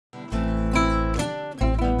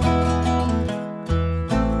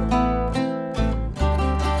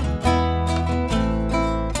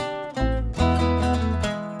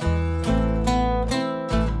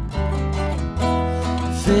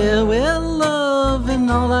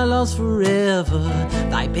all thy lost forever.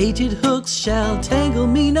 Thy baited hooks shall tangle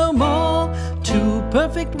me no more. To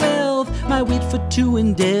perfect wealth my wit for to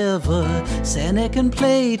endeavor. Seneca and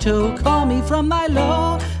Plato call me from thy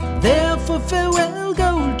law. Therefore farewell,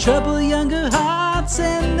 go trouble younger hearts,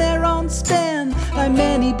 and thereon spend thy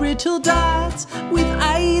many brittle darts. With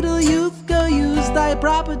idle youth go use thy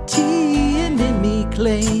property, and in me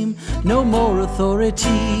claim no more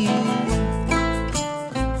authority.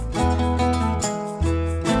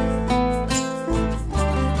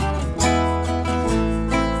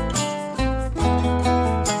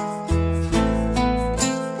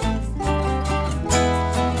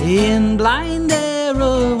 In blind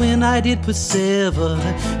error when I did persever,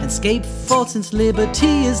 and 'scape fault since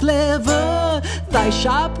liberty is lever. Thy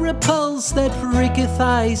sharp repulse that pricketh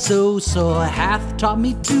I so sore hath taught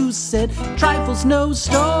me to set trifles no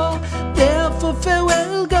store. Therefore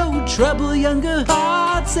farewell, go trouble younger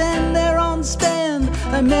hearts, and thereon spend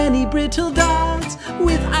thy many brittle darts.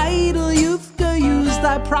 With idle youth go use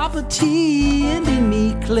thy property, and in me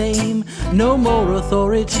claim no more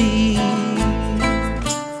authority.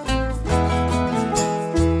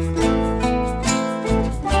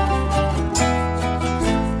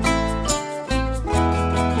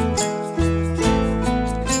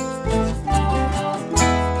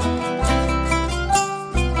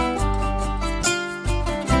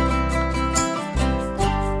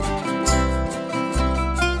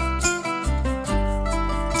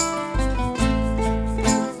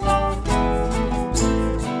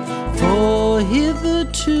 For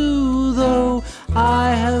hitherto, though I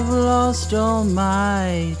have lost all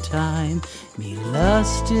my time, me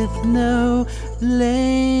lusteth no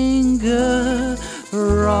longer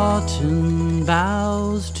rotten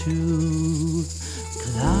vows to